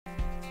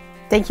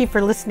Thank you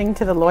for listening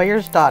to The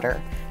Lawyer's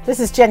Daughter. This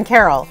is Jen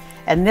Carroll,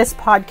 and this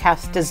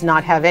podcast does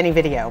not have any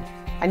video.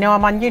 I know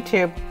I'm on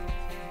YouTube,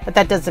 but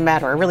that doesn't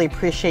matter. I really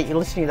appreciate you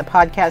listening to the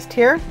podcast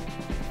here.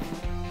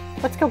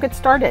 Let's go get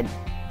started.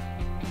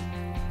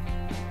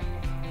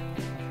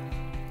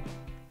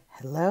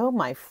 Hello,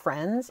 my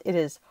friends. It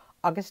is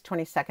August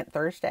 22nd,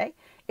 Thursday.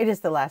 It is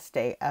the last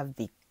day of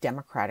the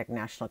Democratic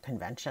National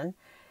Convention.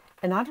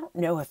 And I don't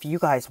know if you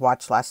guys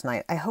watched last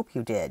night. I hope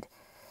you did.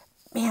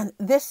 Man,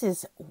 this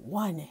is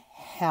one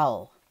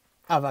hell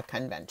of a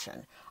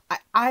convention.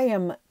 I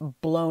am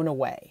blown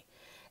away.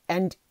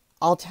 And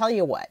I'll tell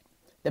you what,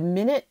 the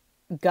minute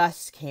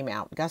Gus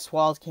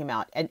Walz came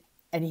out, and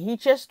he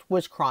just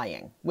was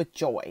crying with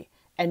joy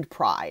and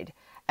pride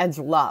and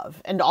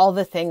love and all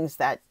the things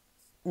that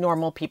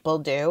normal people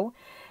do.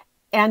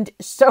 And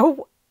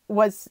so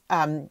was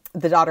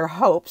the daughter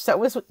Hope. So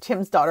was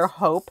Tim's daughter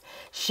Hope.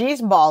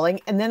 She's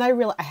bawling. And then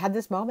I had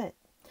this moment.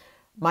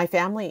 My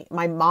family,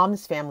 my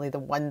mom's family, the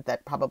one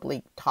that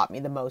probably taught me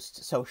the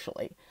most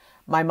socially.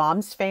 My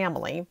mom's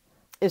family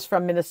is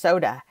from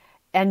Minnesota,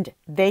 and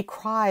they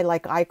cry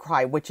like I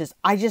cry, which is,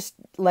 I just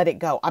let it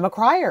go. I'm a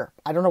crier.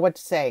 I don't know what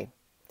to say.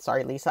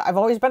 Sorry, Lisa. I've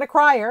always been a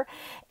crier,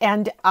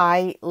 and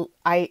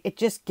it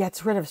just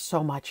gets rid of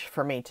so much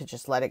for me to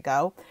just let it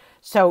go.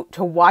 So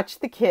to watch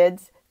the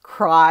kids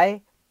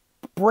cry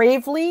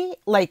bravely,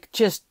 like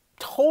just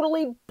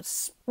totally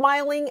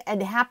smiling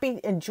and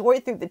happy and joy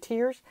through the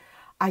tears,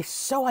 I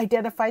so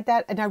identified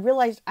that, and I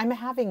realized I'm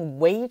having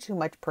way too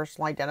much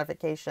personal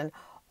identification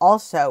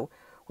also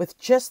with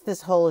just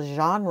this whole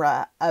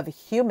genre of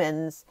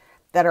humans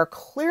that are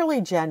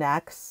clearly Gen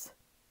X.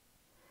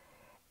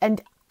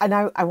 And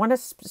I want to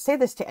say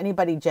this to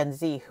anybody Gen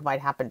Z who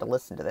might happen to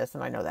listen to this,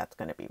 and I know that's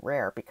going to be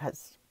rare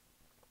because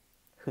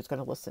who's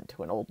going to listen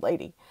to an old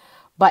lady?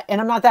 And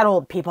I'm not that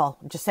old, people.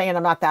 I'm just saying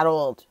I'm not that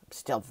old. I'm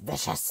still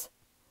vicious.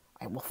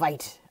 I will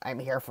fight. I'm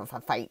here for a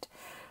fight.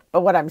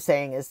 But what I'm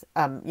saying is,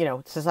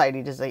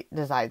 society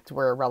decides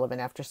we're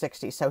irrelevant after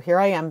 60. So here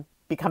I am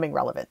becoming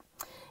relevant.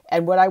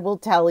 And what I will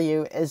tell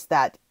you is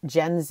that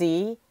Gen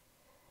Z,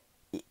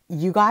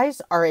 you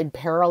guys are in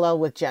parallel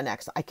with Gen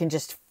X. I can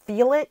just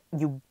feel it.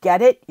 You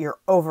get it. You're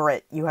over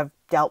it. You have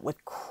dealt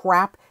with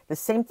crap. The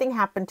same thing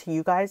happened to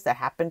you guys that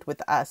happened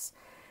with us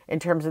in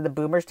terms of the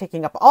boomers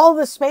taking up all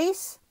the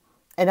space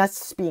and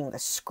us being the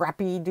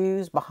scrappy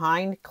dudes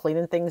behind,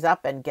 cleaning things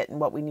up and getting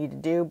what we need to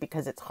do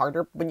because it's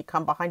harder when you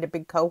come behind a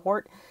big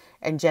cohort.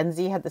 And Gen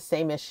Z had the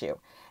same issue.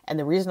 And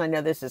the reason I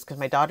know this is because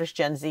my daughter's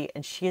Gen Z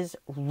and she is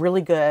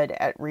really good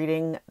at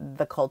reading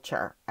the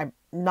culture. I'm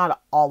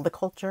not all the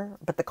culture,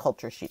 but the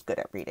culture she's good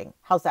at reading.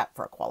 How's that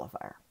for a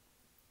qualifier?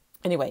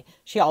 Anyway,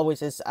 she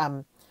always is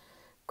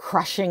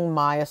crushing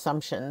my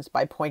assumptions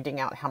by pointing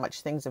out how much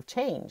things have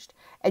changed.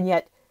 And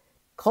yet,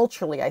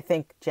 culturally, I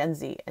think Gen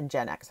Z and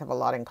Gen X have a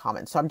lot in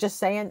common. So I'm just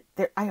saying,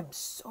 I am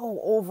so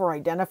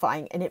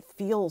over-identifying, and it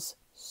feels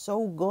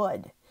so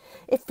good.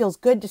 It feels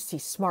good to see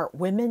smart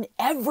women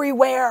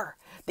everywhere.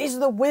 These are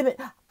the women.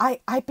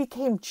 I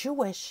became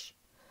Jewish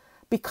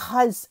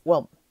because,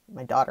 well,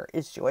 my daughter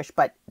is Jewish,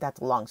 but that's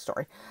a long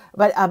story.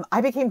 But I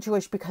became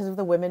Jewish because of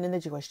the women in the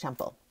Jewish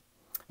temple.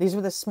 These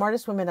were the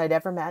smartest women I'd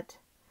ever met,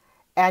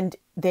 and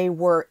they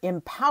were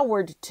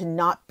empowered to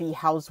not be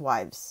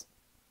housewives.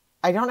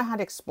 I don't know how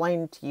to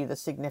explain to you the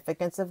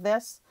significance of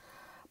this,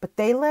 but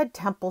they led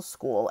temple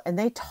school and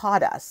they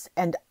taught us,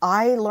 and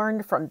I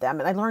learned from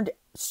them, and I learned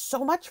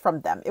so much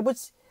from them.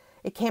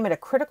 It came at a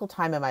critical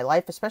time in my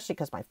life, especially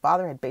because my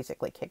father had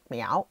basically kicked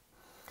me out,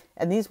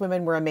 and these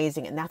women were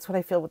amazing. And that's what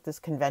I feel with this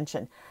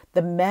convention.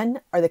 The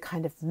men are the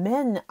kind of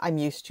men I'm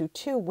used to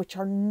too, which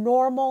are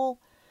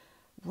normal,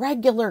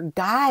 regular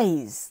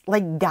guys,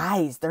 like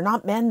guys. They're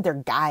not men, they're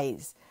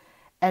guys.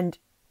 And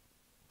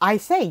I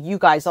say you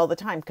guys all the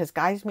time because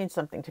guys mean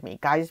something to me.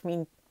 Guys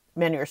mean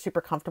men who are super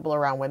comfortable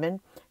around women.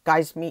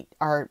 Guys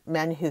are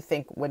men who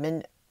think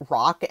women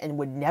rock and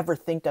would never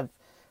think of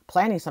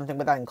planning something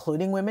without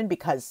including women,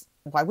 because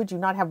why would you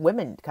not have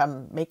women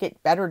come make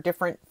it better,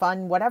 different,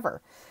 fun,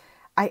 whatever?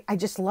 I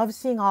just love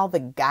seeing all the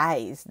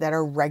guys that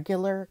are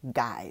regular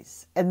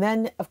guys. And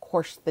then, of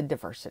course, the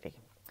diversity.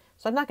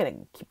 So I'm not going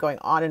to keep going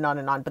on and on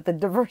and on, but the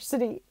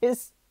diversity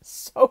is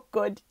so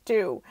good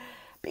too,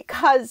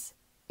 because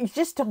you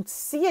just don't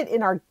see it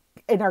in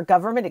our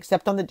government,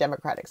 except on the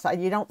Democratic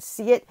side. You don't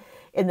see it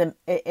in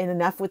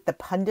enough with the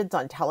pundits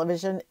on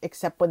television,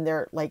 except when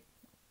they're like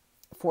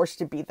forced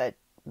to be the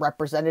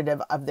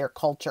representative of their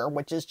culture,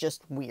 which is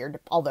just weird.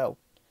 Although,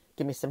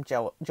 give me some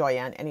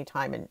Joyanne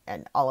anytime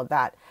and all of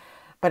that.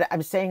 But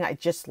I'm saying I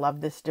just love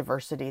this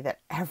diversity, that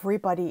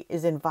everybody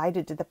is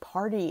invited to the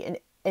party, and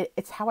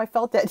it's how I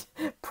felt at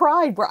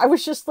Pride, where I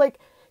was just like,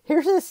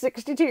 here's a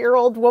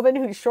 62-year-old woman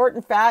who's short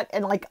and fat,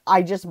 and like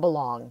I just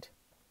belonged.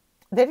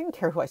 They didn't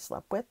care who I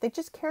slept with. They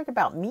just cared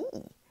about me.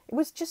 It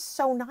was just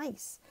so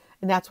nice.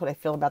 And that's what I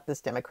feel about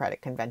this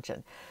Democratic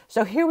convention.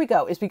 So here we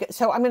go.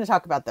 So I'm going to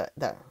talk about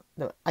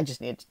I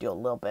just needed to do a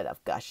little bit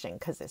of gushing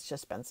because it's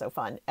just been so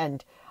fun.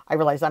 And I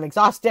realize I'm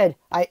exhausted.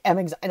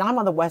 And I'm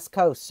on the West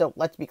Coast. So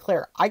let's be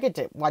clear. I get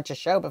to watch a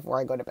show before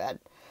I go to bed.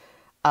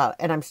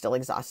 and I'm still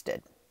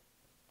exhausted.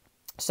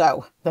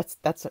 So that's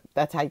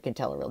how you can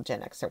tell a real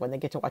Gen Xer when they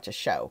get to watch a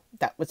show.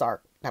 That was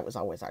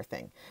always our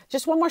thing.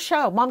 Just one more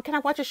show. Mom, can I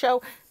watch a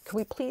show? Can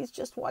we please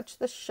just watch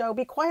the show?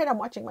 Be quiet. I'm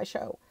watching my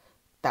show.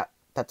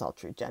 That's all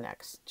true Gen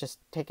X. Just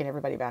taking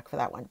everybody back for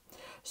that one.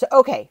 So,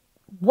 okay.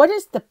 What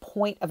is the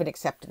point of an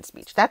acceptance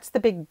speech? That's the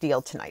big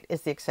deal tonight,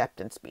 is the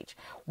acceptance speech.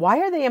 Why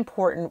are they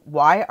important?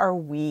 Why are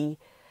we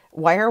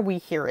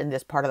here in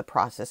this part of the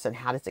process, and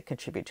how does it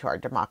contribute to our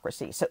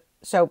democracy?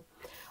 So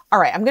all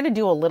right, I'm going to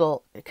do a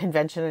little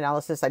convention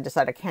analysis. I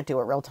decided I can't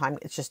do it real time.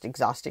 It's just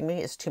exhausting me.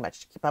 It's too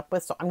much to keep up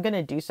with. So I'm going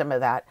to do some of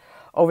that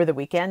over the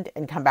weekend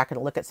and come back and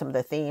look at some of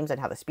the themes and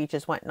how the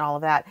speeches went and all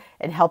of that,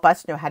 and help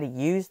us know how to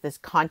use this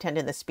content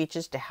in the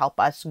speeches to help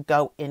us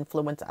go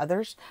influence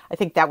others. I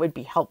think that would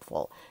be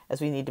helpful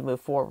as we need to move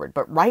forward.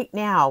 But right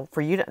now,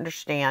 for you to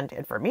understand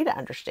and for me to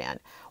understand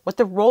what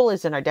the role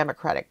is in our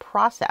democratic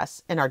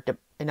process, in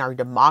our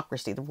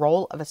democracy, the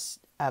role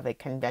of a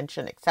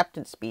convention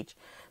acceptance speech,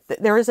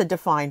 there is a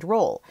defined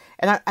role.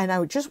 And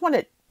I just want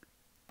to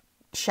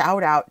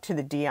shout out to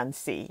the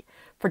DNC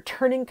for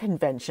turning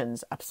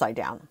conventions upside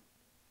down.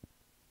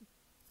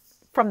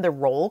 From the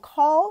roll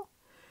call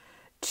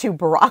to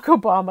Barack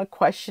Obama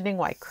questioning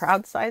why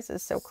crowd size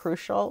is so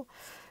crucial,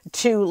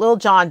 to Lil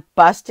Jon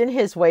busting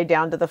his way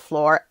down to the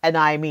floor. And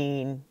I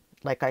mean,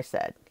 like I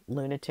said,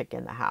 lunatic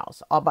in the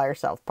house, all by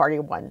herself, party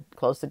of one,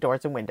 close the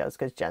doors and windows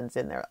because Jen's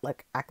in there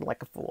like acting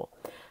like a fool.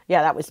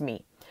 Yeah, that was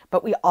me.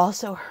 But we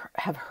also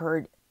have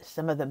heard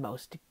some of the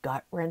most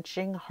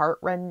gut-wrenching,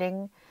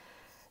 heart-rending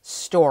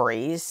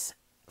stories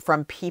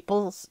from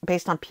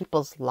based on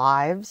people's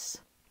lives,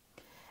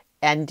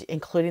 and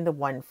including the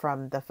one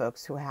from the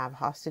folks who have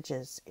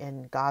hostages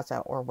in Gaza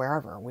or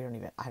wherever.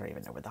 I don't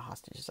even know where the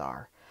hostages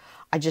are.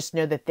 I just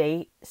know that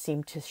they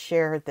seem to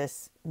share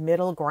this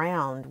middle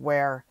ground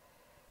where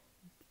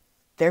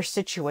their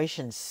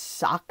situation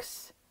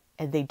sucks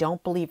and they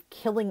don't believe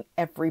killing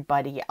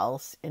everybody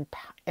else in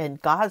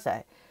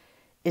Gaza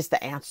is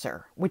the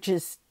answer, which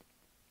is,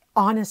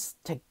 honest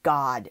to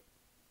God,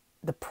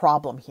 the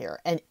problem here.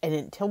 And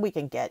until we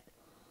can get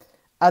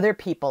other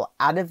people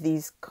out of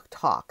these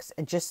talks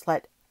and just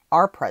let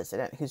our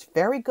president, who's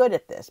very good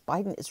at this,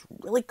 Biden is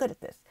really good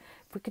at this,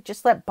 if we could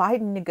just let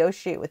Biden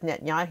negotiate with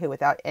Netanyahu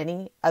without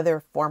any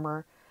other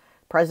former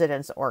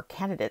presidents or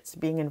candidates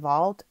being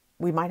involved,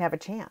 we might have a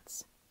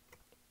chance.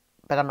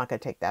 But I'm not going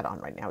to take that on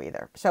right now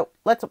either. So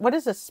what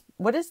is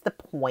the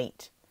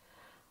point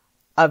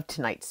of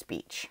tonight's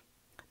speech?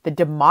 The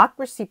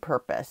democracy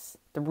purpose,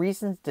 the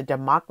reasons the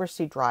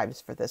democracy drives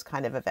for this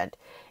kind of event,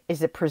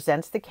 is it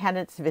presents the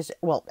candidate's vision.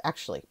 Well,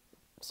 actually,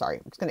 sorry,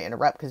 I'm just going to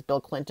interrupt because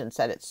Bill Clinton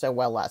said it so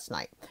well last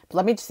night. But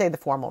let me just say the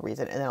formal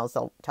reason, and then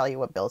I'll tell you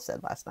what Bill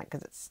said last night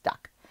because it's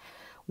stuck.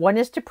 One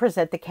is to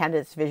present the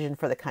candidate's vision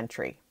for the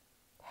country.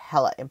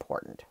 Hella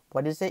important.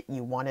 What is it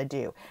you want to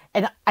do?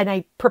 And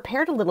I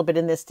prepared a little bit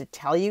in this to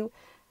tell you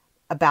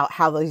about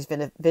how those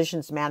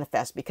visions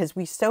manifest, because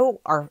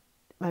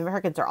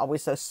Americans are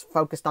always so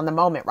focused on the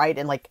moment, right?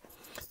 And like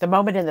the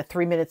moment in the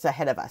 3 minutes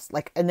ahead of us,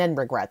 and then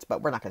regrets,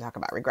 but we're not going to talk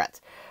about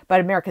regrets. But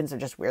Americans are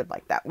just weird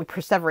like that. We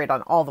perseverate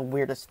on all the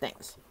weirdest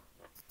things.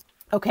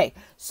 Okay,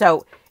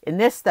 so in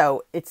this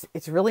though, it's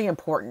really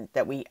important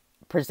that we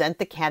present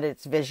the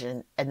candidate's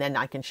vision, and then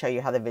I can show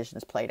you how the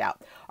vision's played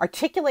out.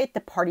 Articulate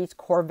the party's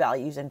core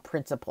values and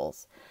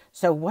principles.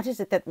 So what is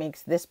it that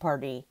makes this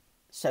party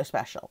so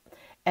special?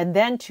 And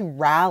then to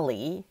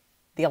rally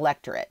the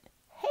electorate.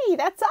 Hey,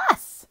 that's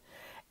us.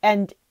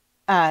 And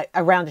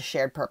around a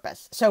shared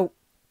purpose. So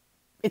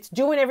it's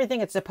doing everything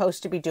it's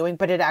supposed to be doing,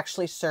 but it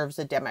actually serves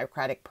a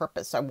democratic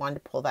purpose. So I wanted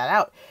to pull that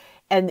out.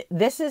 And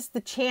this is the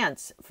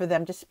chance for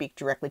them to speak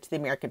directly to the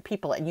American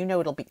people. And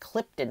it'll be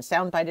clipped and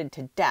soundbited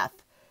to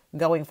death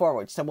going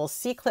forward. So we'll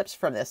see clips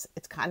from this.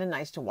 It's kind of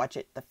nice to watch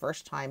it the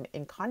first time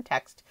in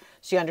context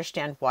so you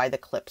understand why the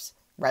clips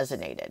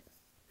resonated.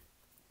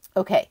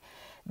 Okay.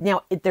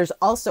 Now, there's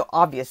also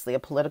obviously a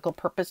political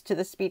purpose to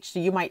the speech. So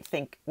you might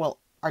think, well,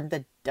 are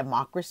the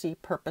democracy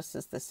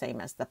purposes the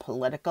same as the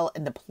political?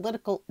 And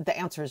the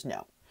answer is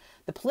no.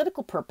 The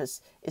political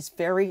purpose is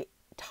very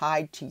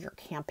tied to your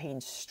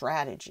campaign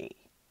strategy.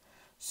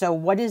 So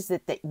what is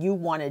it that you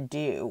want to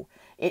do?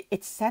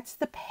 It sets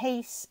the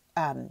pace,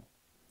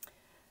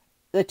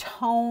 the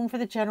tone for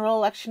the general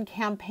election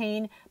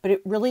campaign, but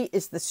it really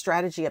is the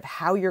strategy of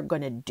how you're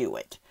going to do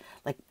it.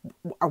 Like,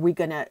 let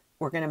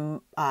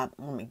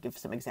me give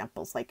some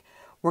examples. Like,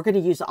 we're going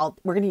to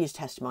use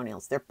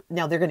testimonials. They're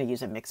going to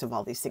use a mix of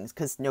all these things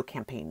because no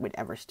campaign would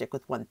ever stick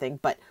with one thing,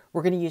 but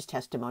we're going to use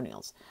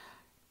testimonials.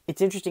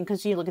 It's interesting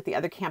because you look at the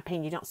other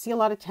campaign, you don't see a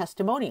lot of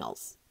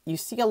testimonials. You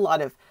see a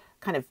lot of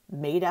kind of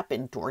made up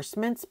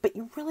endorsements, but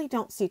you really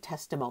don't see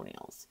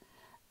testimonials.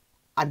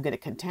 I'm going to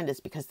contend is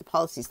because the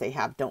policies they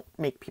have don't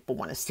make people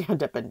want to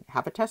stand up and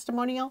have a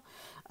testimonial.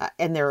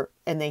 And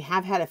they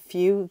have had a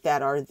few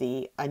that are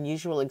the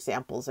unusual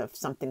examples of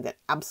something that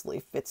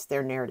absolutely fits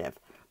their narrative.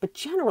 But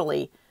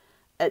generally,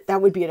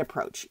 that would be an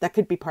approach. That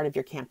could be part of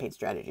your campaign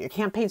strategy. Your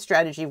campaign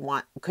strategy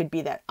could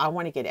be that I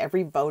want to get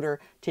every voter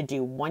to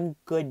do one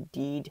good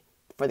deed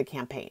for the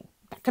campaign.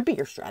 That could be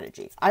your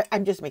strategy.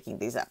 I'm just making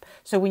these up.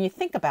 So when you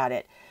think about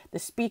it, the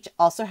speech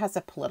also has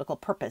a political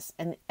purpose.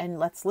 And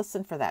let's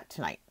listen for that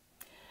tonight.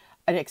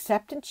 An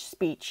acceptance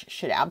speech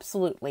should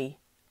absolutely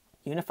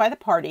unify the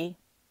party,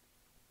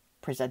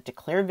 present a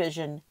clear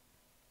vision,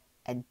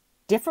 and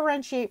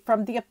differentiate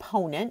from the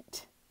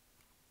opponent.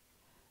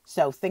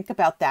 So think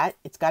about that.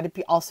 It's got to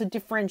be also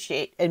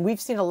differentiate. And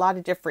we've seen a lot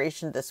of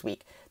differentiation this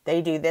week.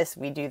 They do this,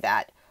 we do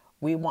that.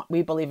 We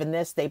believe in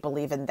this, they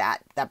believe in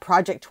that. That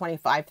Project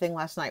 25 thing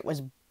last night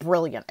was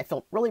brilliant. I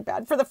felt really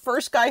bad for the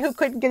first guy who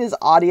couldn't get his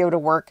audio to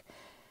work.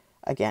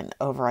 Again,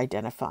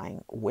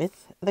 over-identifying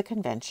with the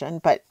convention.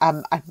 But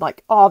I'm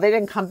like, oh, they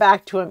didn't come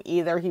back to him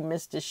either. He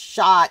missed his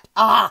shot.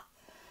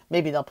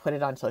 Maybe they'll put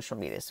it on social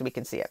media so we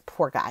can see it.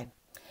 Poor guy.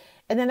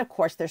 And then, of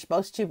course, they're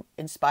supposed to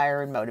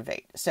inspire and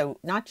motivate. So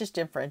not just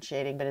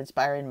differentiating, but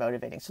inspiring and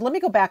motivating. So let me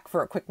go back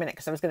for a quick minute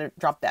because I was going to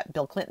drop that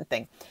Bill Clinton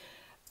thing.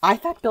 I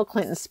thought Bill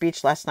Clinton's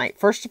speech last night,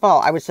 first of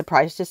all, I was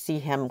surprised to see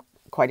him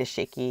quite as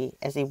shaky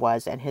as he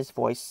was and his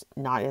voice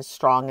not as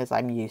strong as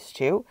I'm used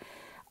to.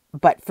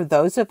 But for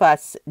those of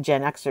us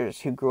Gen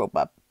Xers who grew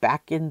up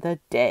back in the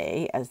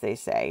day, as they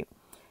say,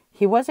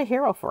 he was a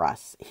hero for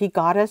us. He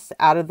got us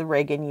out of the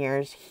Reagan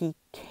years. He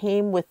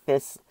came with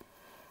this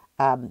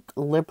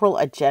liberal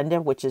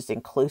agenda, which is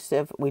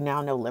inclusive. We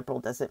now know liberal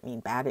doesn't mean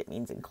bad. It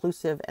means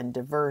inclusive and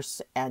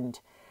diverse and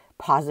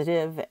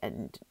positive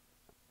and,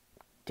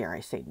 dare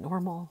I say,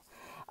 normal.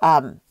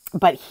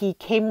 But he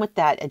came with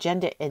that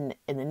agenda in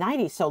the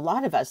 90s. So a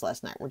lot of us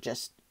last night were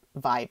just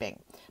vibing.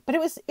 But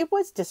it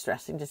was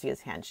distressing to see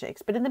his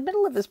handshakes. But in the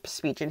middle of his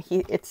speech, and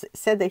it's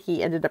said that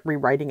he ended up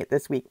rewriting it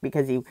this week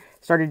because he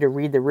started to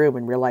read the room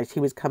and realized he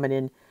was coming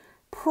in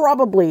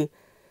probably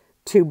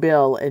to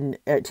Bill and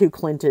to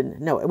Clinton.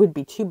 No, it would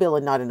be to Bill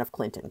and not enough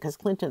Clinton, because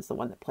Clinton's the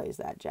one that plays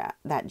that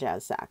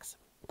jazz sax.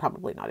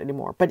 Probably not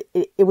anymore. But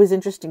it was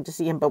interesting to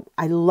see him. But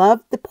I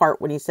loved the part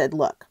when he said,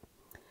 look,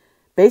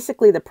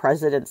 basically the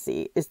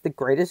presidency is the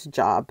greatest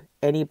job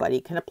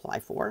anybody can apply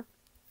for.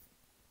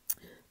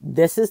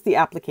 This is the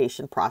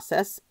application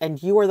process,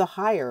 and you are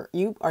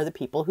the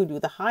people who do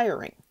the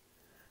hiring.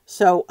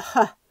 So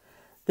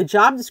the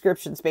job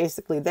description's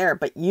basically there,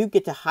 but you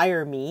get to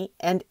hire me,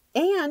 and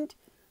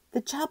the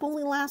job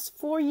only lasts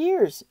 4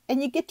 years,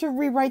 and you get to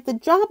rewrite the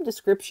job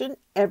description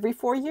every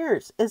 4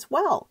 years as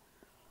well.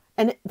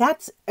 And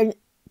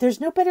there's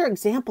no better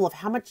example of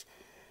how much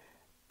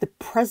the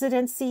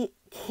presidency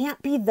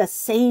can't be the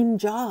same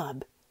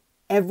job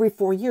every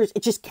 4 years.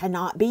 It just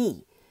cannot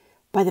be,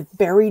 by the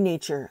very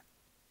nature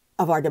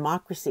of our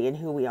democracy and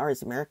who we are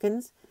as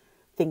Americans.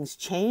 Things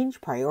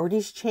change,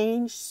 priorities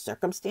change,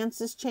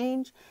 circumstances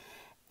change.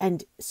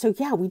 And so,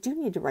 yeah, we do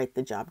need to write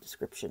the job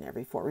description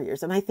every 4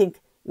 years. And I think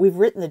we've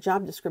written the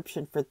job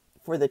description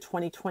for the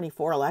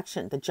 2024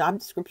 election. The job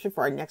description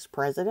for our next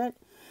president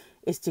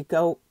is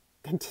to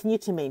continue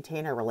to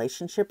maintain our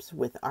relationships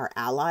with our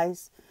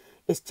allies,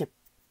 is to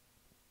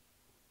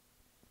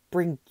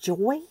bring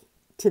joy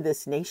to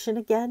this nation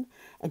again,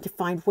 and to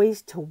find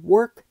ways to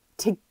work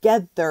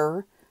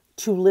together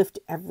to lift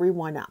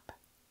everyone up.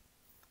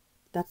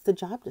 That's the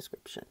job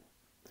description.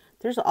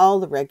 There's all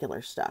the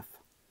regular stuff.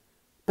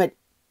 But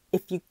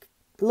if you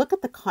look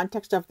at the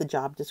context of the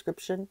job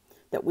description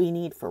that we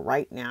need for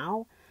right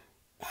now,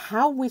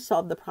 how we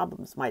solve the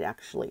problems might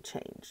actually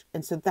change.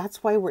 And so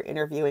that's why we're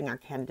interviewing our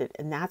candidate.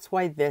 And that's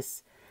why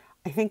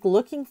I think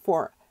looking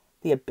for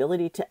the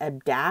ability to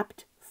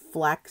adapt,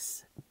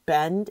 flex,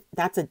 bend,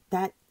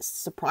 that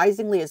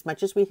surprisingly, as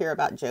much as we hear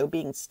about Joe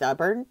being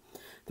stubborn,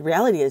 the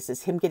reality is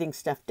him getting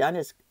stuff done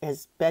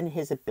has been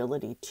his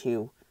ability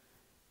to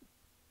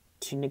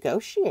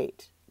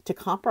negotiate, to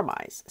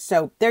compromise.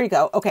 So there you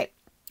go. Okay.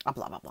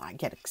 Blah, blah, blah. I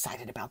get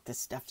excited about this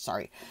stuff.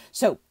 Sorry.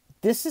 So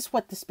this is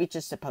what the speech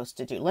is supposed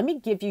to do. Let me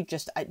give you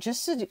just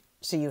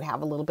so you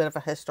have a little bit of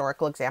a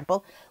historical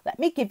example. Let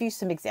me give you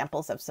some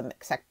examples of some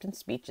acceptance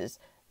speeches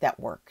that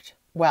worked.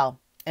 Well,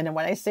 and then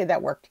when I say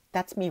that worked,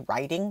 that's me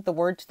writing the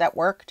words that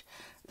worked.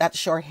 That's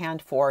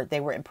shorthand for they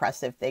were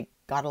impressive. They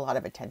got a lot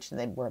of attention.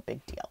 They were a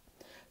big deal.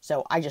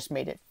 So I just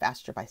made it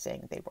faster by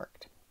saying they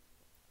worked.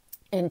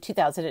 In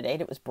 2008,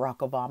 it was Barack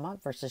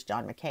Obama versus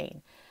John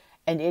McCain.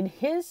 And in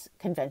his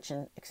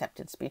convention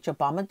acceptance speech,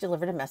 Obama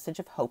delivered a message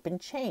of hope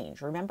and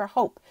change. Remember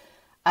hope.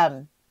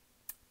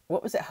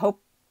 What was it?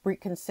 Hope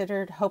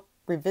reconsidered, hope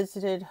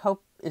revisited,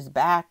 hope is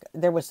back.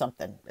 There was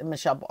something.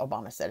 Michelle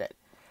Obama said it.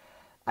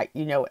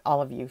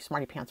 All of you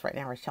smarty pants right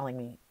now are telling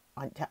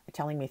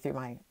me through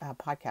my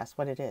podcast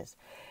what it is.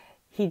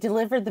 He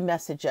delivered the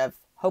message of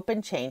hope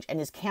and change, and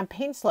his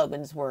campaign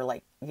slogans were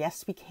like,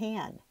 yes, we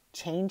can.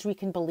 Change we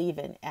can believe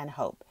in, and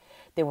hope.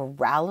 They were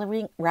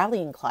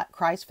rallying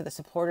cries for the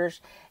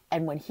supporters.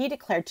 And when he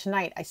declared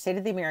tonight, I say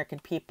to the American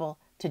people,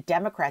 to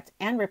Democrats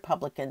and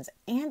Republicans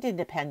and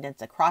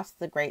independents across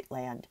the great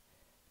land,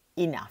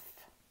 enough.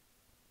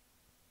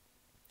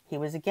 He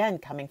was again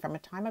coming from a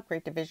time of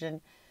great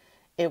division.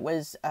 It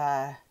was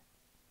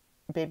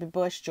baby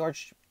Bush,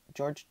 George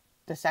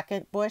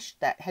II Bush,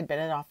 that had been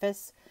in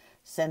office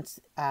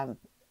since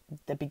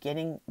the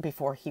beginning,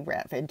 before he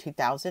ran in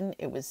 2000.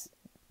 It was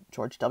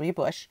George W.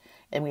 Bush,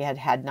 and we had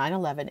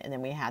 9/11, and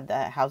then we had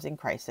the housing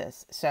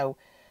crisis. So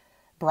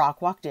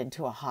Barack walked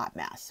into a hot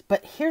mess.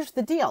 But here's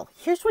the deal.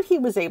 Here's what he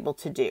was able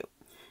to do.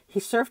 He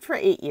served for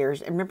 8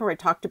 years. And remember I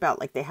talked about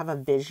like they have a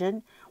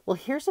vision? Well,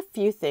 here's a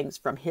few things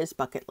from his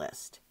bucket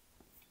list.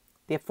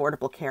 The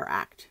Affordable Care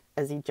Act,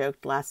 as he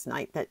joked last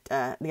night that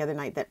the other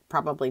night that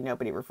probably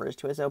nobody refers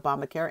to as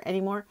Obamacare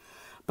anymore.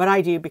 But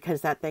I do,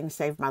 because that thing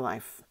saved my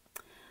life.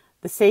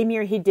 The same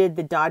year he did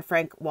the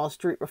Dodd-Frank Wall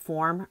Street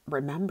reform.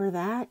 Remember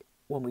that?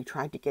 When we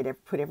tried to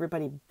put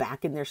everybody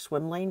back in their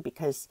swim lane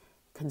because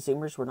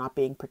consumers were not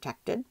being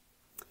protected.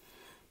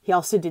 He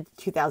also did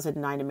the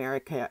 2009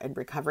 America and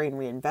Recovery and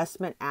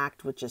Reinvestment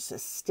Act, which is a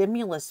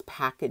stimulus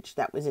package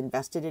that was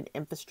invested in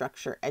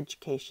infrastructure,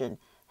 education,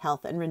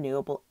 health, and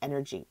renewable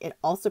energy. It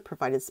also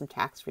provided some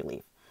tax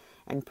relief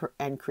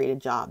and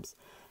created jobs.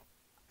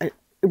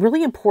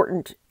 Really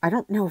important, I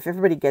don't know if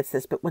everybody gets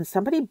this, but when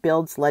somebody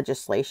builds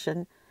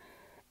legislation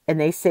and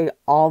they say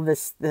all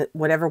this,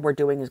 whatever we're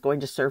doing is going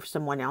to serve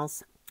someone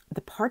else, the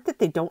part that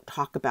they don't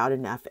talk about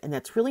enough, and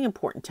that's really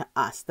important to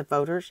us, the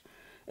voters,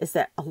 is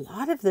that a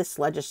lot of this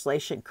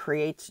legislation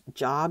creates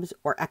jobs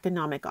or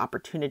economic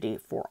opportunity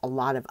for a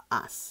lot of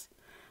us,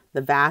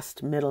 the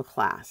vast middle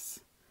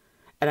class.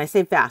 And I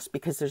say vast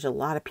because there's a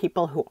lot of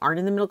people who aren't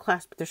in the middle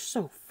class, but they're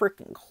so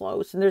freaking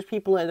close. And there's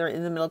people that are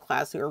in the middle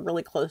class who are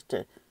really close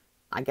to,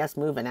 I guess,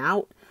 moving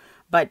out.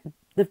 But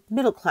the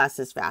middle class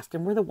is vast,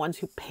 and we're the ones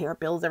who pay our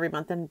bills every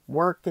month and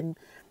work and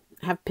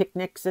have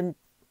picnics and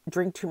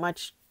drink too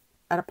much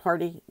at a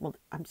party. Well,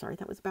 I'm sorry,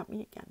 that was about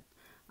me again.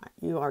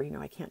 You already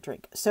know I can't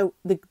drink. So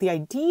the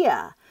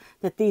idea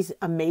that these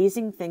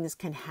amazing things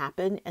can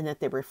happen and that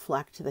they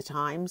reflect the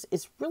times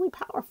is really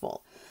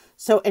powerful.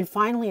 So, and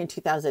finally in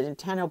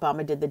 2010,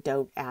 Obama did the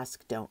Don't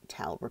Ask, Don't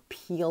Tell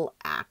Repeal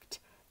Act,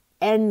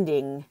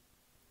 ending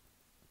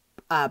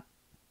the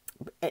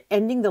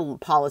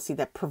policy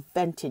that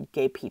prevented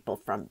gay people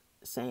from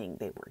saying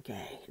they were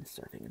gay and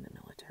serving in the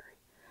military.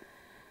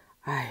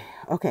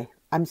 Okay,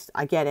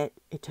 I get it.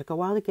 It took a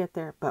while to get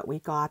there, but we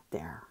got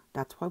there.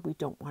 That's why we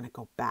don't want to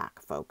go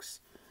back, folks.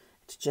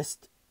 It's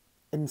just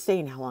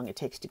insane how long it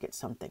takes to get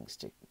some things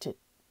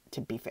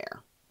to be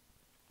fair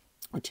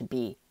or to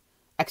be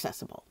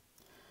accessible.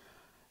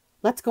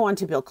 Let's go on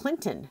to Bill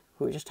Clinton,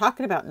 who we were just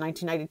talking about. In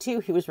 1992,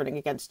 he was running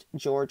against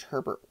George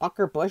Herbert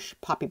Walker Bush,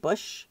 Poppy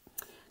Bush.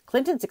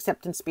 Clinton's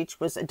acceptance speech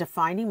was a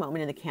defining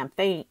moment in the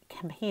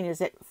campaign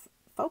as it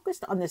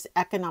focused on this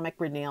economic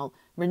renewal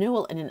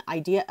and an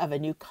idea of a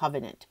new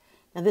covenant.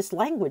 Now, this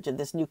language of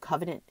this new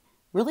covenant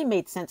really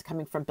made sense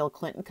coming from Bill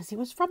Clinton because he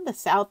was from the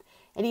South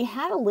and he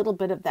had a little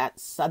bit of that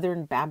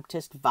Southern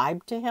Baptist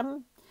vibe to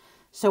him.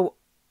 So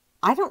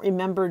I don't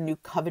remember New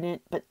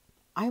Covenant, but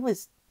I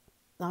was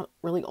not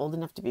really old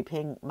enough to be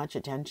paying much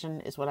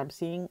attention is what I'm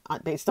seeing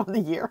based on the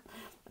year.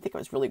 I think I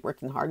was really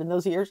working hard in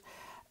those years.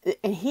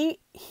 And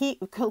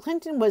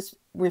Clinton was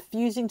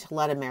refusing to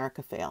let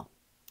America fail.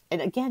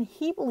 And again,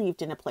 he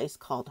believed in a place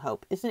called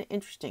hope. Isn't it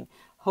interesting?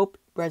 Hope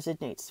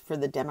resonates for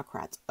the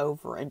Democrats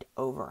over and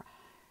over.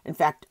 In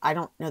fact, I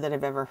don't know that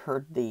I've ever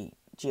heard the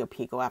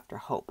GOP go after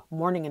hope.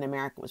 Morning in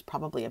America was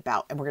probably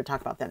about, and we're going to talk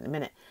about that in a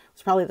minute, it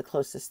was probably the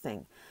closest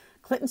thing.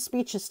 Clinton's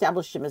speech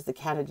established him as the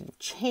candidate of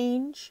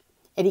change,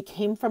 and he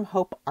came from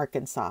Hope,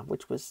 Arkansas,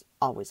 which was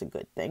always a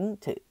good thing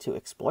to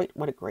exploit.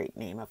 What a great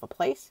name of a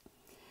place.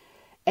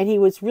 And he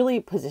was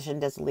really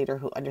positioned as a leader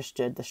who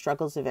understood the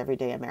struggles of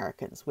everyday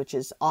Americans, which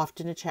is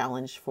often a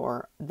challenge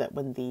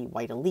when the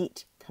white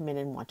elite come in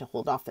and want to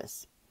hold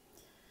office.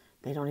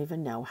 They don't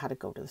even know how to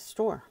go to the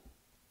store.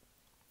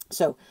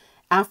 So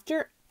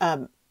after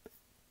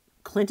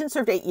Clinton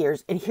served 8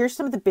 years, and here's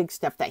some of the big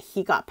stuff that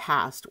he got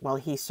passed while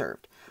he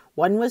served.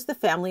 One was the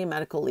Family and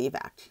Medical Leave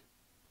Act.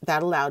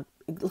 That allowed,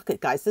 look at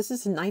guys, this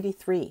is in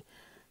 93.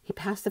 He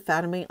passed the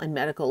Family and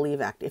Medical Leave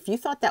Act. If you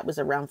thought that was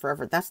around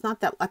forever, that's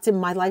in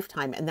my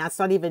lifetime. And that's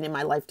not even in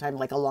my lifetime,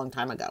 like a long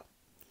time ago.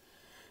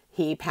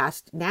 He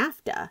passed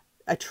NAFTA,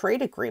 a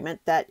trade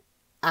agreement that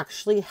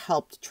actually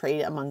helped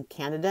trade among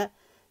Canada,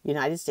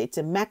 United States,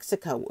 and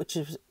Mexico, which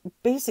is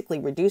basically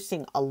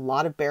reducing a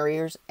lot of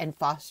barriers and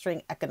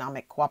fostering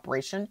economic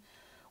cooperation,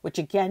 which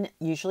again,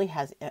 usually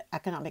has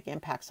economic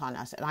impacts on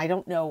us. And I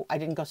don't know, I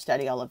didn't go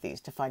study all of these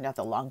to find out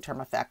the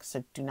long-term effects,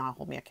 so do not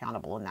hold me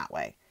accountable in that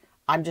way.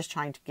 I'm just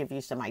trying to give you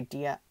some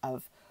idea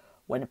of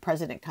when a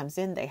president comes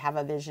in, they have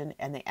a vision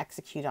and they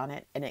execute on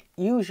it, and it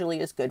usually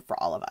is good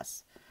for all of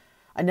us.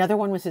 Another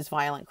one was his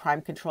Violent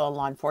Crime Control and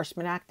Law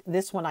Enforcement Act.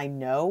 This one I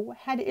know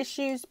had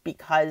issues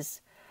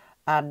because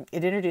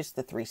it introduced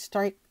the three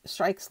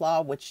strikes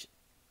law, which,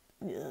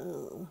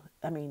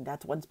 I mean,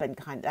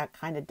 that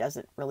kind of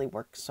doesn't really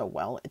work so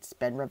well. It's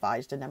been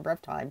revised a number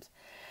of times.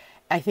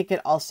 I think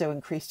it also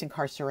increased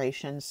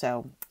incarceration.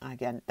 So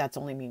again, that's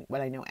only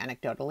what I know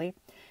anecdotally.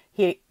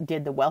 He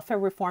did the Welfare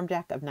Reform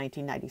Act of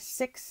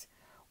 1996,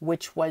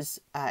 which was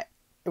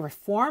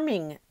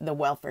reforming the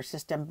welfare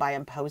system by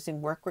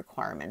imposing work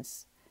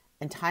requirements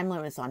and time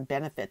limits on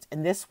benefits.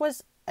 And this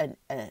was a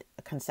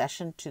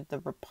concession to the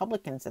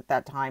Republicans at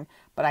that time,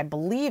 but I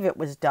believe it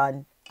was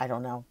done. I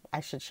don't know.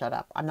 I should shut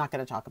up. I'm not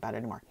going to talk about it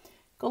anymore.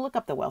 Go look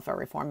up the Welfare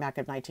Reform Act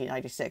of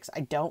 1996.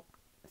 I don't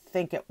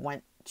think it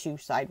went too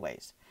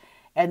sideways.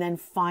 And then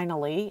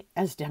finally,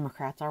 as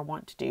Democrats are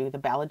wont to do, the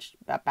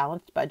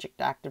Balanced Budget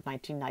Act of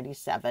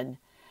 1997.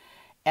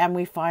 And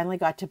we finally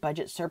got to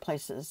budget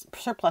surpluses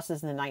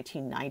in the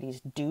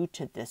 1990s due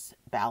to this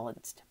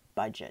Balanced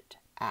Budget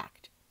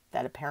Act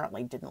that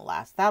apparently didn't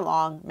last that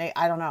long.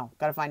 I don't know.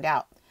 Got to find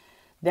out.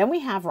 Then we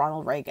have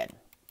Ronald Reagan.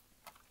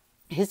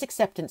 His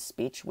acceptance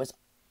speech was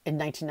in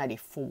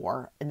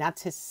 1994, and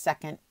that's his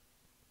second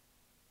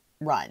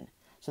run.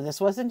 So this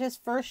wasn't his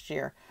first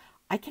year.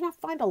 I cannot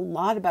find a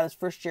lot about his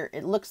first year.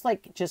 It looks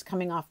like just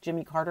coming off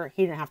Jimmy Carter,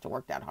 he didn't have to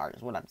work that hard,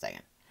 is what I'm saying.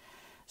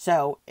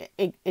 So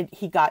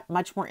he got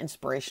much more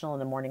inspirational in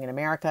The Morning in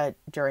America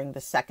during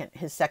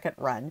his second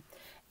run.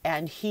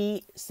 And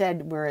he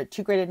said, we're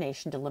too great a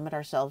nation to limit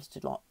ourselves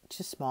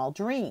to small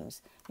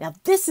dreams. Now,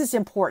 this is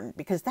important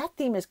because that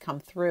theme has come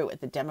through at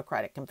the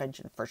Democratic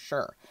Convention for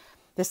sure.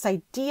 This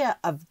idea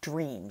of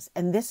dreams.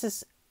 And this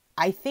is,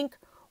 I think,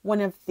 one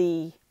of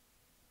the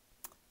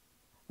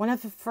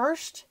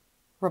first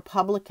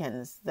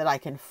Republicans that I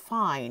can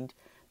find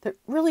that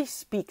really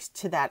speaks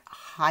to that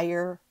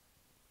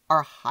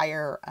our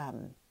higher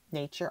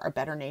nature, our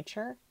better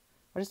nature.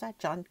 What is that?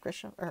 John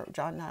Grisham or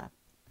John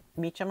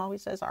Meacham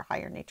always says our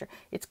higher nature.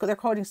 They're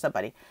quoting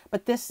somebody,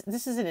 but this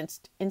is an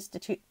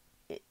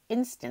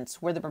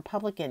instance where the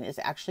Republican is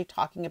actually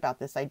talking about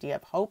this idea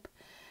of hope,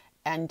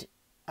 and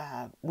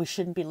we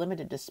shouldn't be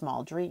limited to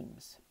small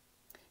dreams.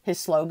 His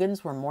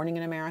slogans were "Morning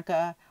in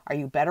America," "Are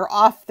you better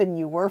off than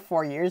you were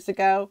 4 years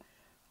ago?"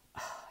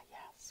 Oh,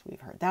 yes,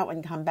 we've heard that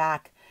one come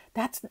back.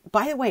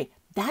 By the way,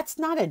 that's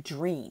not a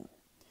dream.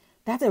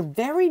 That's a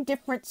very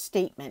different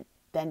statement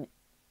than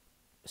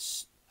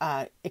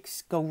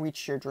go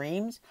reach your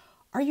dreams.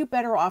 Are you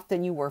better off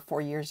than you were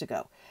 4 years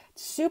ago?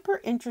 Super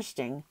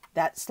interesting,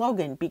 that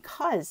slogan,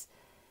 because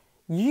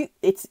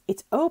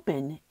it's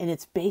open and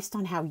it's based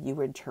on how you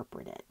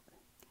interpret it,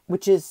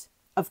 which is,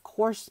 of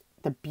course,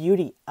 the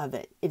beauty of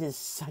it. It is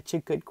such a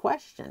good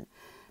question,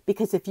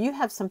 because if you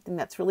have something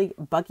that's really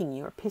bugging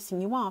you or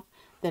pissing you off,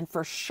 then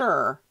for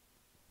sure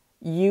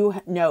you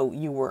know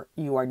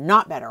you are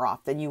not better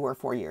off than you were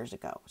 4 years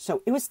ago.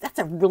 So that's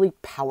a really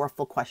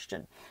powerful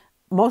question,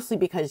 mostly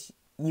because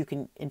you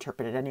can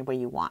interpret it any way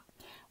you want.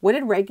 What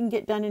did Reagan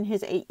get done in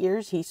his 8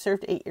 years? He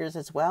served 8 years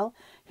as well.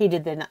 He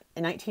did the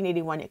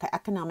 1981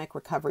 Economic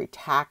Recovery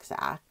Tax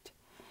Act,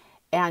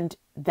 and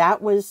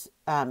that was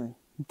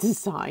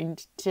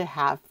designed to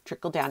have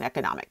trickle-down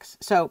economics.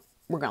 So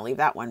we're going to leave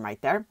that one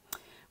right there.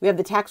 We have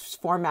the Tax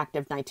Reform Act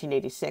of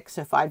 1986.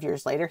 So 5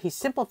 years later, he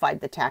simplified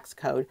the tax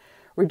code,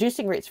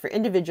 reducing rates for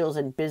individuals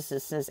and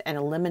businesses and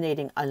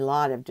eliminating a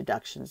lot of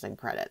deductions and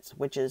credits,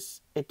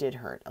 it did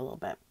hurt a little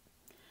bit.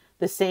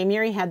 The same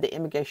year, he had the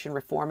Immigration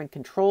Reform and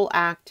Control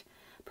Act,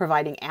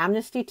 providing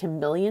amnesty to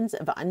millions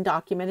of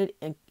undocumented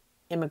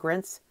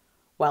immigrants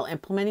while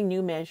implementing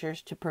new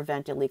measures to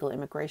prevent illegal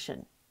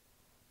immigration.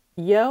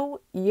 Yo,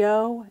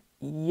 yo,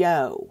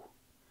 yo.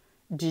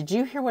 Did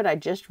you hear what I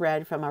just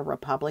read from a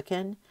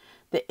Republican?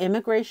 The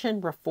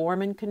Immigration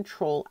Reform and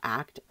Control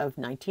Act of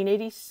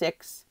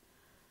 1986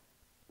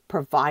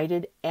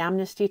 provided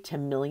amnesty to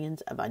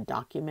millions of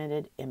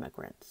undocumented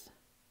immigrants.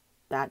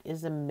 That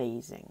is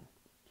amazing.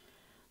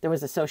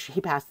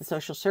 He passed the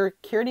Social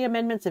Security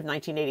Amendments of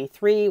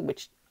 1983,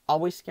 which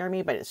always scare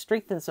me, but it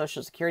strengthened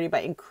Social Security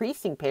by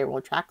increasing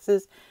payroll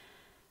taxes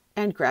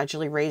and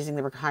gradually raising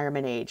the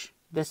retirement age.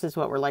 This is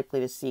what we're likely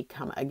to see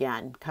come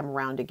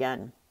around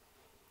again.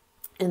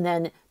 And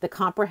then the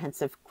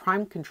Comprehensive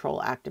Crime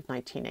Control Act of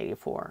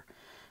 1984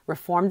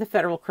 reformed the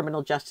federal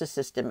criminal justice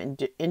system,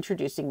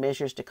 introducing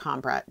measures to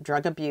combat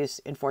drug abuse,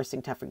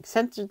 enforcing tougher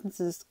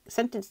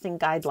sentencing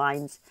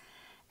guidelines,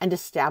 and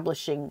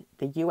establishing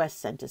the U.S.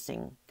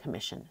 Sentencing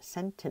Commission.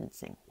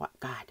 What?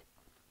 God.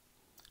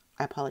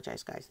 I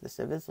apologize, guys. This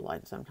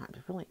Invisalign sometimes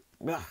really.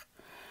 Ugh.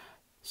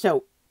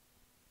 So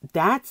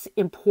that's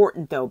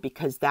important, though,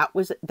 because that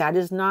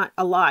is not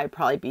a lie.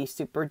 Probably be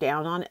super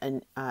down on,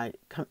 and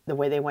the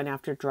way they went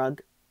after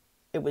drug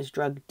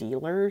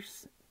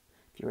dealers.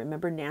 If you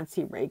remember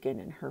Nancy Reagan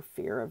and her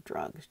fear of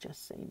drugs,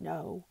 just say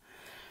no.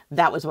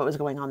 That was what was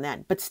going on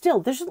then. But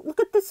still, look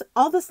at this,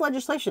 all this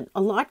legislation.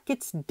 A lot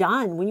gets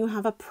done when you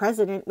have a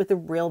president with a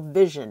real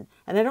vision.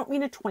 And I don't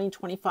mean a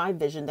 2025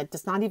 vision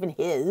that's not even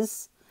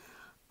his.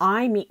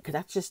 I mean, because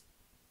that's just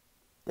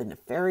the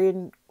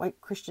nefarious white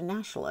Christian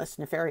nationalist,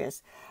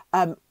 nefarious.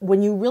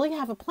 When you really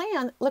have a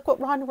plan, look what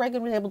Ronald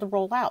Reagan was able to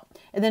roll out.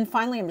 And then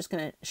finally, I'm just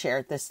going to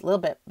share this a little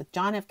bit with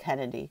John F.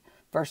 Kennedy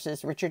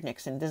versus Richard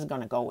Nixon. This is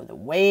going to go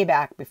way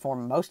back before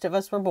most of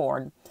us were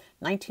born.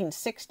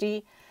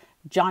 1960.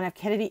 John F.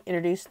 Kennedy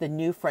introduced the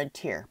New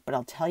Frontier, but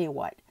I'll tell you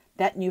what,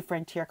 that New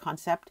Frontier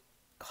concept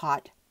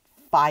caught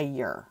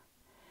fire.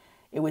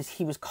 He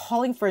was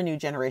calling for a new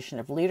generation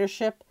of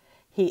leadership.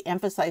 He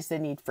emphasized the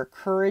need for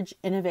courage,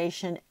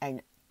 innovation,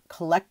 and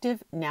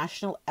collective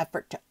national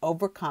effort to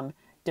overcome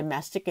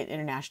domestic and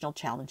international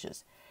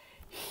challenges.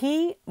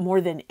 He,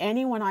 more than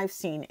anyone I've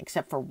seen,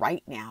 except for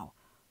right now,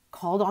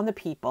 called on the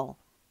people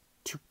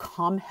to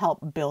come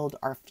help build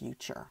our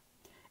future.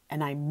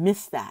 And I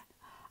miss that.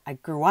 I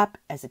grew up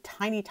as a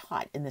tiny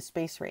tot in the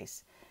space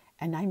race.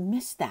 And I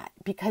miss that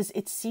because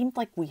it seemed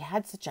like we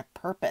had such a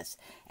purpose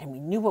and we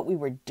knew what we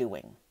were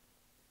doing.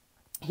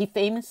 He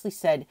famously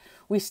said,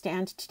 "We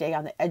stand today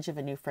on the edge of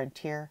a new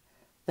frontier,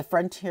 the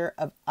frontier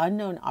of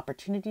unknown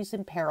opportunities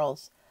and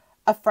perils,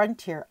 a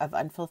frontier of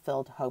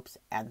unfulfilled hopes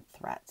and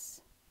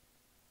threats."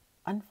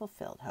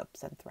 Unfulfilled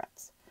hopes and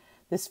threats.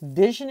 This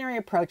visionary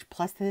approach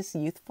plus this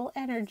youthful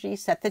energy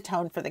set the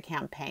tone for the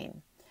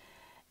campaign.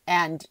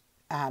 And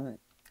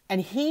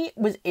he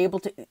was able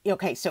to,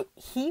 okay, so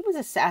he was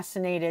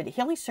assassinated.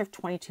 He only served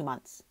 22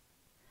 months.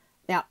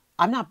 Now,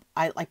 I'm not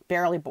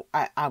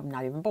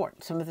even born.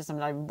 Some of this I'm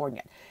not even born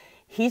yet.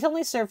 He's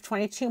only served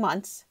 22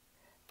 months.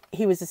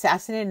 He was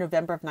assassinated in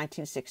November of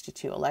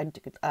 1962. Elaine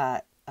took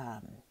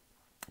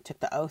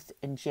the oath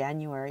in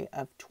January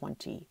of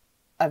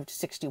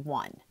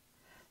 61.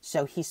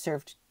 So he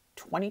served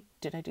 20,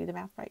 did I do the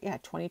math right? Yeah,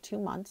 22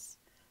 months,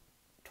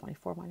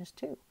 24 minus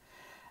 2.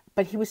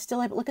 But he was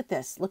still able, look at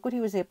this. Look what he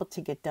was able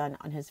to get done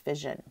on his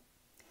vision.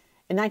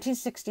 In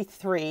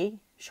 1963,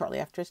 shortly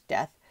after his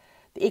death,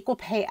 the Equal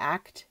Pay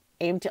Act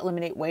aimed to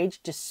eliminate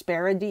wage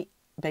disparity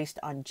based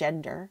on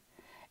gender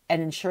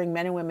and ensuring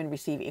men and women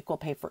receive equal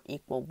pay for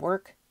equal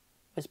work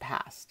was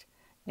passed.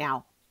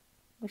 Now,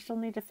 we still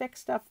need to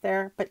fix stuff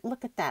there, but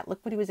look at that.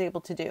 Look what he was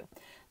able to do.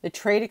 The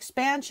Trade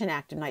Expansion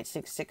Act of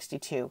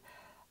 1962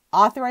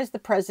 authorized the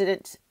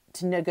president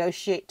to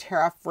negotiate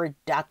tariff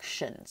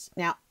reductions.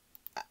 Now,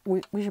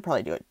 we should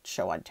probably do a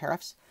show on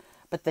tariffs,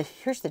 but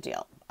here's the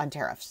deal on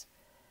tariffs.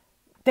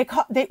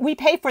 We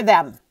pay for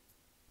them.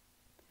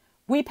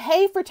 We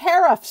pay for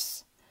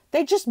tariffs.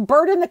 They just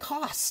burden the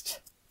cost.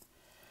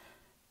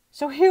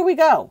 So here we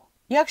go.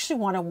 You actually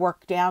want to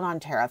work down on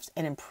tariffs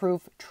and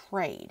improve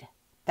trade.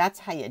 That's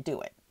how you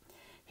do it.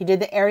 He did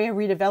the Area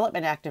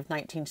Redevelopment Act of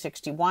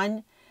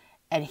 1961,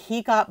 and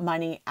he got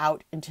money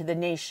out into the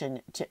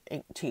nation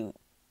to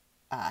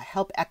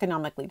help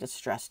economically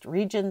distressed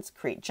regions,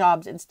 create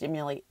jobs, and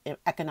stimulate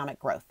economic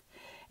growth.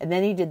 And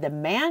then he did the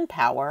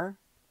Manpower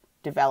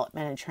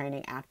Development and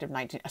Training Act of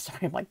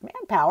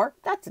Manpower?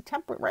 That's a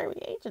temporary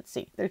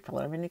agency. They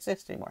probably don't even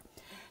exist anymore.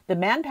 The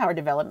Manpower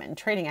Development and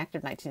Training Act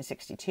of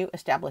 1962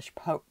 established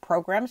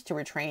programs to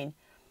retrain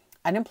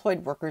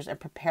unemployed workers and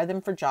prepare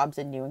them for jobs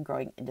in new and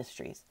growing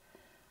industries.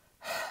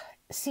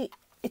 See,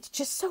 it's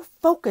just so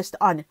focused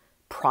on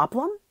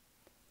problem,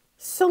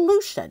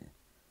 solution.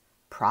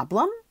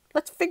 Problem?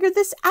 Let's figure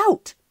this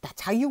out.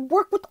 That's how you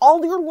work with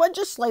all your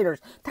legislators.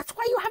 That's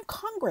why you have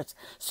Congress.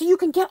 So you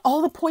can get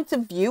all the points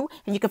of view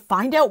and you can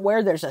find out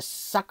where there's a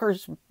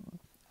sucker's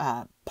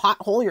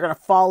pothole you're going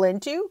to fall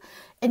into.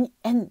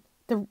 And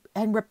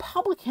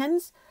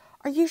Republicans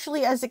are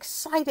usually as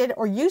excited,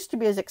 or used to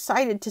be as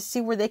excited, to see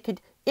where they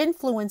could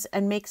influence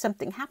and make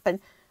something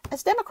happen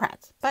as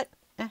Democrats. But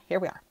here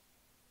we are.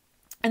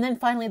 And then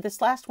finally,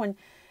 this last one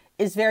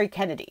is very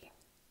Kennedy.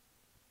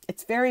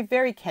 It's very,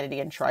 very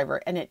Kennedy and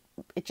Shriver, and it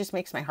just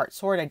makes my heart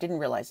sore, and I didn't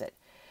realize it.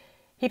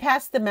 He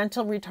passed the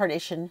Mental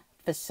Retardation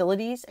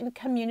Facilities and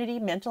Community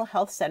Mental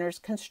Health Centers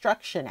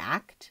Construction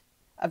Act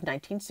of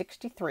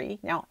 1963.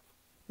 Now,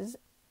 this is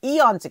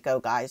eons ago,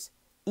 guys.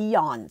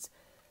 Eons.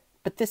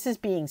 But this is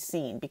being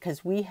seen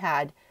because we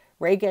had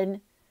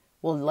Reagan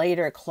will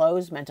later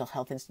close mental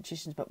health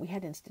institutions, but we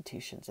had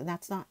institutions, and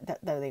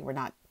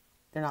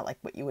they're not like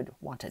what you would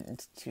want an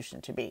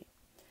institution to be.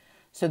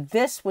 So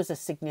this was a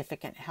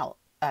significant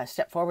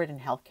step forward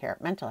in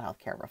mental health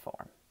care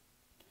reform.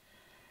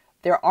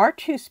 There are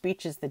two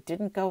speeches that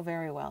didn't go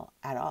very well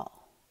at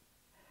all.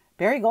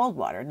 Barry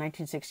Goldwater in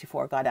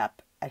 1964 got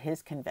up at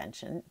his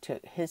convention to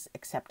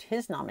accept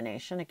his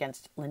nomination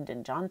against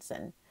Lyndon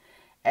Johnson.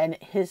 And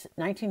his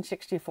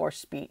 1964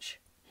 speech,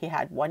 he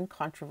had one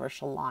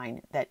controversial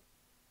line that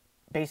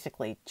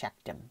basically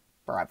checked him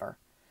forever.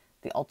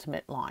 The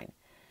ultimate line.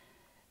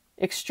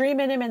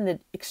 Extremism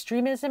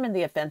in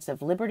the offense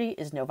of liberty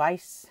is no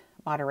vice.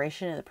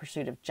 Moderation in the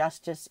pursuit of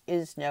justice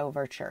is no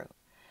virtue.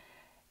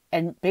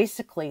 And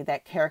basically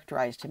that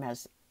characterized him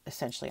as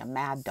essentially a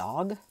mad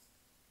dog.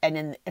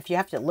 And if you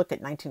have to look at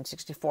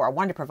 1964, I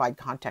wanted to provide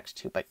context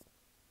too, but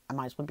I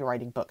might as well be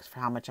writing books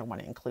for how much I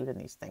want to include in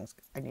these things.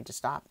 I need to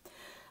stop.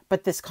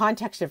 But this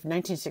context of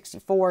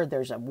 1964,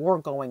 there's a war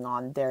going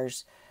on. There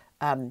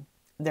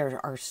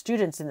are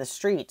students in the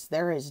streets.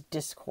 There is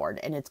discord,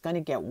 and it's going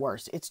to get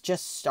worse. It's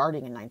just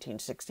starting in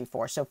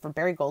 1964. So for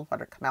Barry Goldwater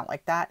to come out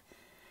like that,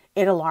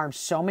 it alarmed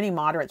so many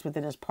moderates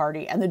within his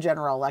party and the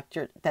general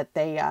electorate that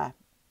he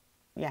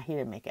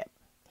didn't make it.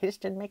 He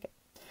just didn't make it.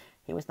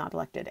 He was not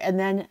elected. And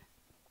then,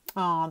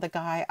 the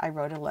guy I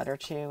wrote a letter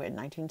to in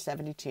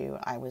 1972,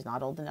 I was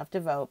not old enough to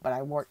vote, but I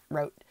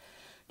wrote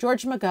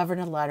George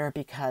McGovern a letter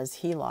because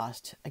he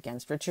lost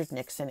against Richard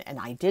Nixon. And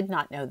I did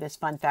not know this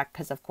fun fact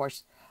because, of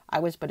course, I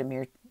was but a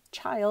mere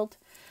child.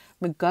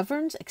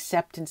 McGovern's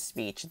acceptance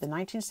speech at the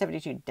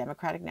 1972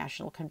 Democratic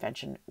National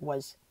Convention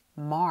was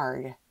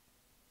marred,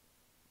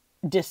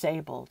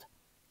 disabled,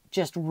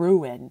 just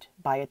ruined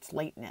by its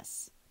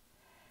lateness.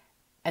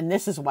 And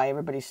this is why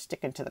everybody's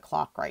sticking to the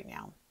clock right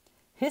now.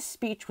 His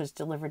speech was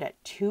delivered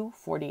at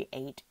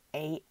 2:48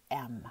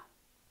 a.m.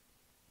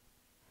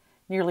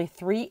 Nearly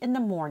 3 in the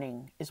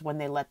morning is when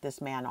they let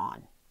this man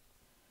on.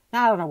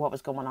 Now, I don't know what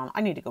was going on.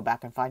 I need to go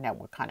back and find out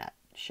what kind of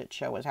shit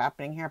show was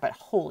happening here, but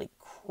holy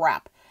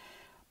crap.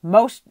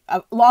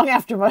 Long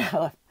after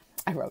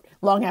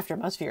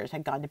most viewers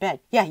had gone to bed.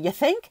 Yeah, you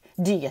think?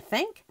 Do you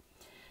think?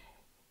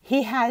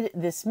 He had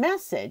this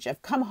message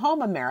of "Come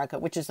home, America,"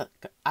 which is,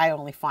 I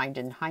only find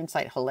in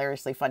hindsight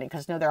hilariously funny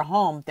because no, they're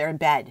home, they're in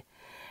bed.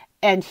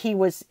 And it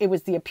was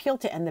the appeal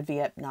to end the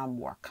Vietnam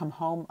War. Come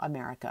home,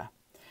 America.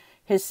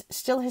 His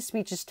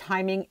speech's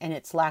timing and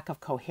its lack of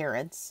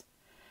coherence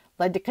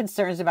led to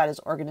concerns about his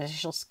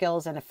organizational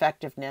skills and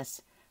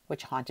effectiveness,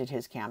 which haunted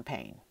his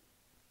campaign.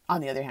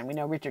 On the other hand, we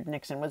know Richard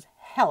Nixon was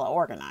hella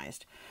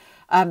organized.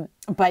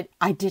 But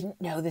I didn't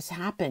know this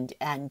happened.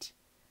 And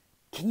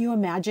can you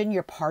imagine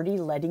your party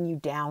letting you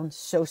down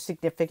so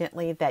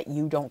significantly that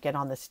you don't get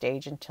on the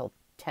stage until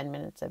 10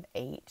 minutes of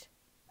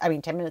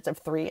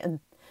 3 in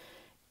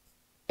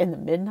the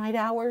midnight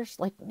hours?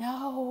 Like,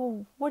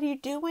 no, what are you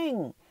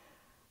doing?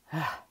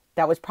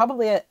 That was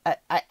probably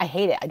I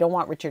hate it. I don't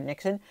want Richard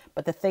Nixon.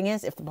 But the thing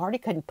is, if the party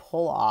couldn't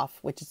pull off,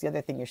 which is the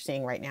other thing you're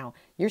seeing right now,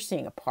 you're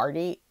seeing a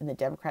party in the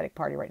Democratic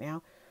Party right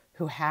now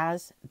who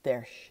has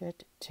their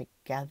shit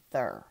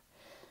together.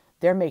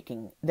 They're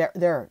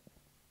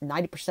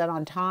 90%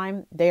 on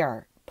time. They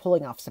are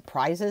pulling off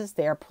surprises.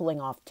 They are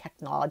pulling off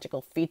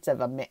technological feats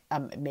of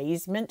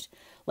amazement,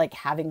 like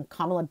having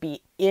Kamala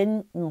be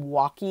in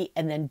Milwaukee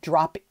and then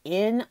drop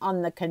in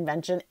on the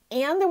convention,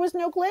 and there was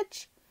no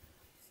glitch.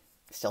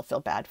 Still feel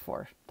bad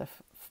for the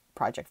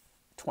Project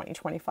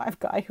 2025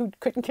 guy who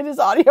couldn't get his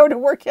audio to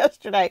work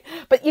yesterday.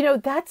 But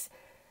that's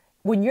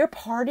when your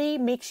party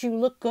makes you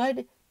look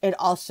good. It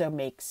also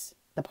makes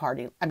the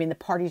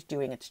party's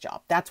doing its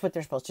job. That's what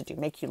they're supposed to do,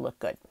 make you look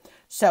good.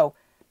 So,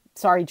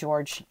 sorry,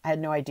 George. I had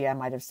no idea. I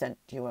might have sent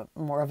you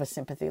more of a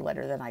sympathy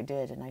letter than I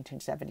did in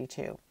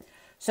 1972.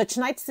 So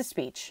tonight's the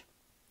speech.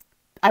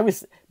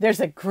 There's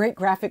a great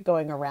graphic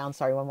going around.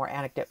 Sorry, one more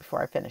anecdote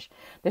before I finish.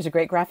 There's a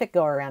great graphic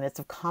going around. It's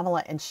of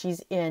Kamala, and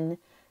she's in,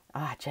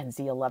 Gen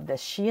Z will love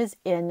this. She is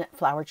in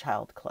Flower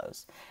Child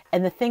clothes.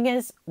 And the thing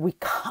is, we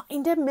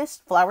kind of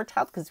missed Flower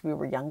Child because we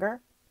were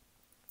younger.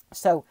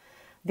 So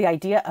the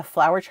idea of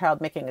Flower Child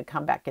making a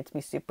comeback gets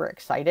me super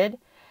excited.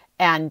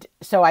 And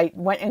so I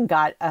went and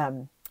got,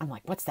 I'm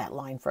like, what's that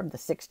line from the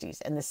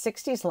 60s? And the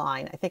 60s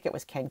line, I think it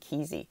was Ken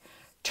Kesey.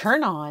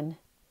 Turn on,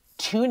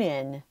 tune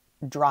in,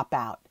 drop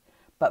out.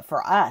 But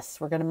for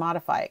us, we're going to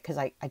modify it because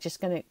I'm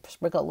just going to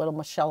sprinkle a little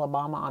Michelle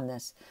Obama on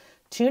this.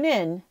 Tune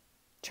in,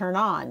 turn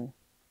on,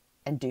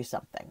 and do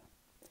something.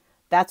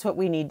 That's what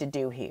we need to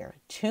do here.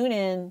 Tune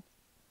in,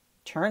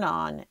 turn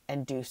on,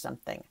 and do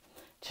something.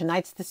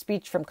 Tonight's the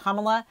speech from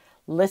Kamala.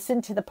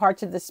 Listen to the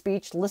parts of the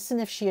speech. Listen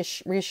if she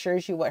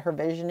reassures you what her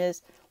vision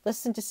is.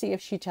 Listen to see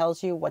if she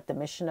tells you what the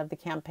mission of the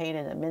campaign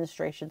and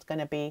administration is going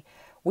to be.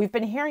 We've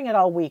been hearing it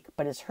all week,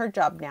 but it's her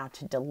job now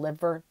to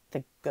deliver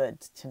the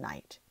goods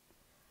tonight.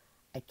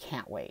 I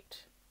can't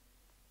wait.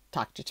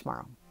 Talk to you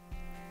tomorrow.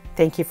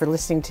 Thank you for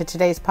listening to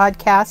today's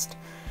podcast.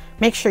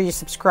 Make sure you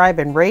subscribe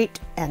and rate,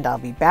 and I'll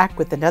be back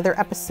with another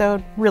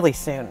episode really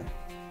soon.